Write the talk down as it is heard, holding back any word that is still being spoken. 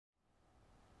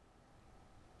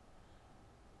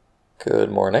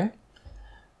Good morning.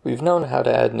 We've known how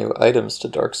to add new items to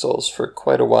Dark Souls for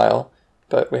quite a while,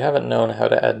 but we haven't known how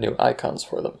to add new icons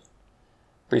for them.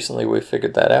 Recently we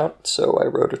figured that out, so I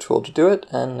wrote a tool to do it,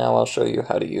 and now I'll show you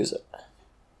how to use it.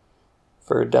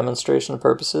 For demonstration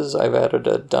purposes, I've added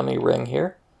a dummy ring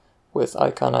here with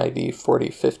icon ID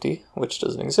 4050, which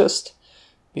doesn't exist,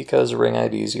 because ring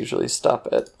IDs usually stop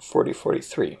at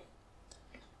 4043.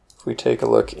 If we take a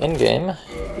look in-game,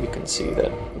 you can see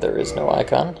that there is no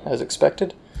icon, as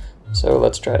expected, so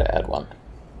let's try to add one.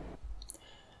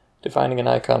 Defining an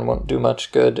icon won't do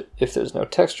much good if there's no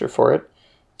texture for it,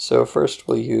 so first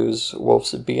we'll use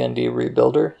Wolf's BND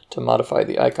Rebuilder to modify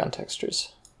the icon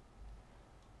textures.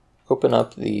 Open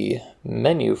up the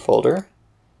Menu folder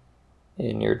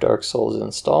in your Dark Souls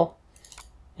install,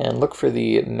 and look for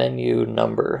the menu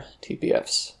number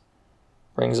TPFs.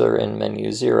 Rings are in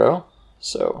menu 0,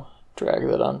 so drag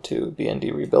that onto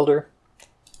BND Rebuilder,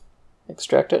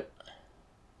 extract it.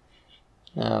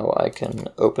 Now I can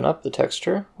open up the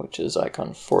texture, which is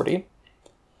icon 40,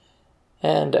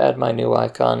 and add my new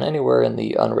icon anywhere in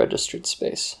the unregistered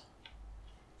space.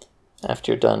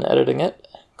 After you're done editing it,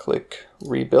 click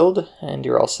Rebuild and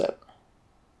you're all set.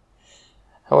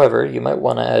 However, you might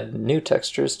want to add new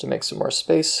textures to make some more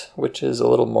space, which is a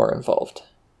little more involved.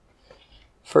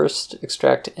 First,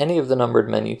 extract any of the numbered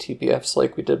menu TPFs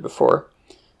like we did before,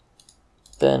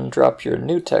 then drop your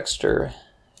new texture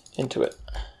into it.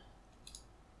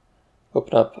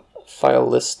 Open up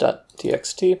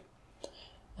filelist.txt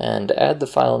and add the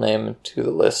file name to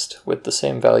the list with the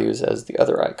same values as the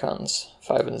other icons,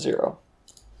 5 and 0.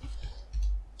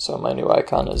 So my new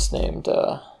icon is named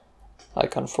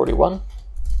icon 41,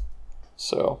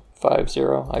 so 50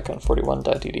 icon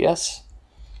 41.dds.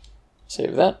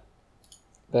 Save that.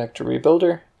 Back to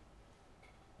Rebuilder,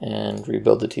 and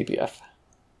rebuild the TPF.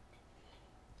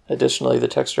 Additionally, the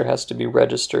texture has to be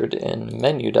registered in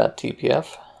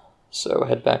menu.tpf, so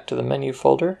head back to the menu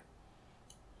folder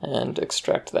and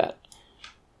extract that.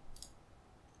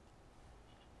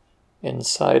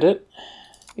 Inside it,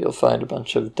 you'll find a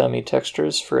bunch of dummy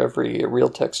textures for every real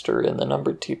texture in the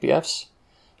numbered TPFs,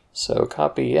 so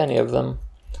copy any of them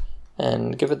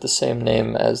and give it the same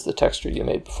name as the texture you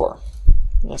made before.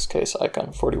 In this case,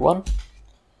 icon 41.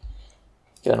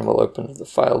 Again, we'll open the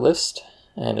file list,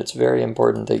 and it's very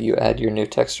important that you add your new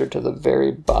texture to the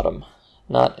very bottom,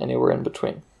 not anywhere in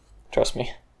between. Trust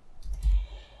me.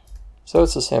 So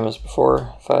it's the same as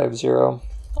before, 50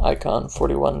 icon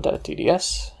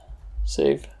 41.dds,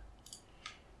 save,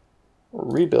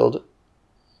 rebuild,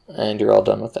 and you're all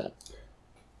done with that.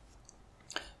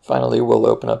 Finally, we'll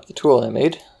open up the tool I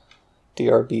made,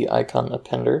 DRB Icon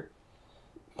Appender.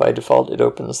 By default, it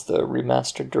opens the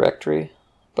remastered directory,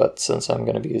 but since I'm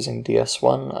going to be using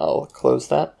DS1, I'll close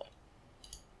that.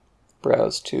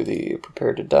 Browse to the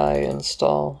Prepare to Die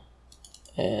install,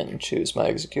 and choose my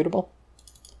executable.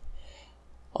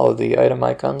 All of the item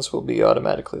icons will be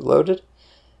automatically loaded,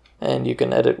 and you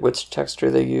can edit which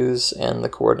texture they use and the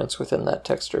coordinates within that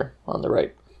texture on the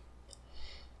right.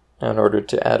 Now, in order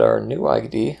to add our new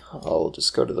ID, I'll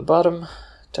just go to the bottom,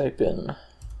 type in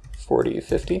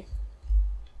 4050.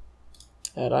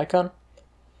 Add icon,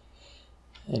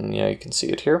 and you can see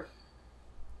it here.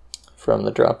 From the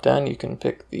drop down you can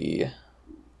pick the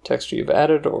texture you've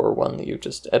added or one that you've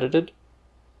just edited,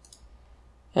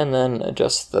 and then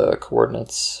adjust the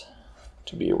coordinates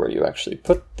to be where you actually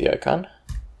put the icon.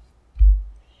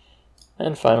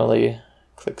 And finally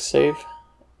click Save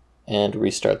and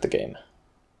restart the game.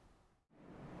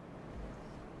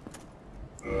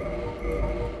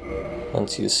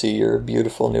 Once you see your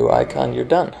beautiful new icon, you're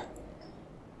done.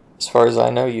 As far as I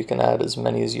know, you can add as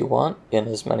many as you want, in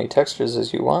as many textures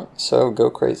as you want, so go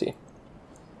crazy.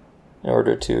 In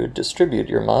order to distribute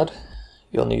your mod,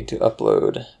 you'll need to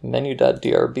upload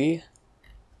menu.drb,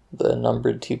 the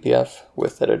numbered TPF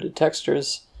with edited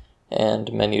textures,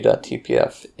 and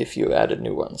menu.tpf if you added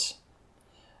new ones.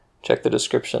 Check the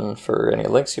description for any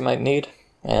links you might need,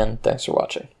 and thanks for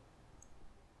watching.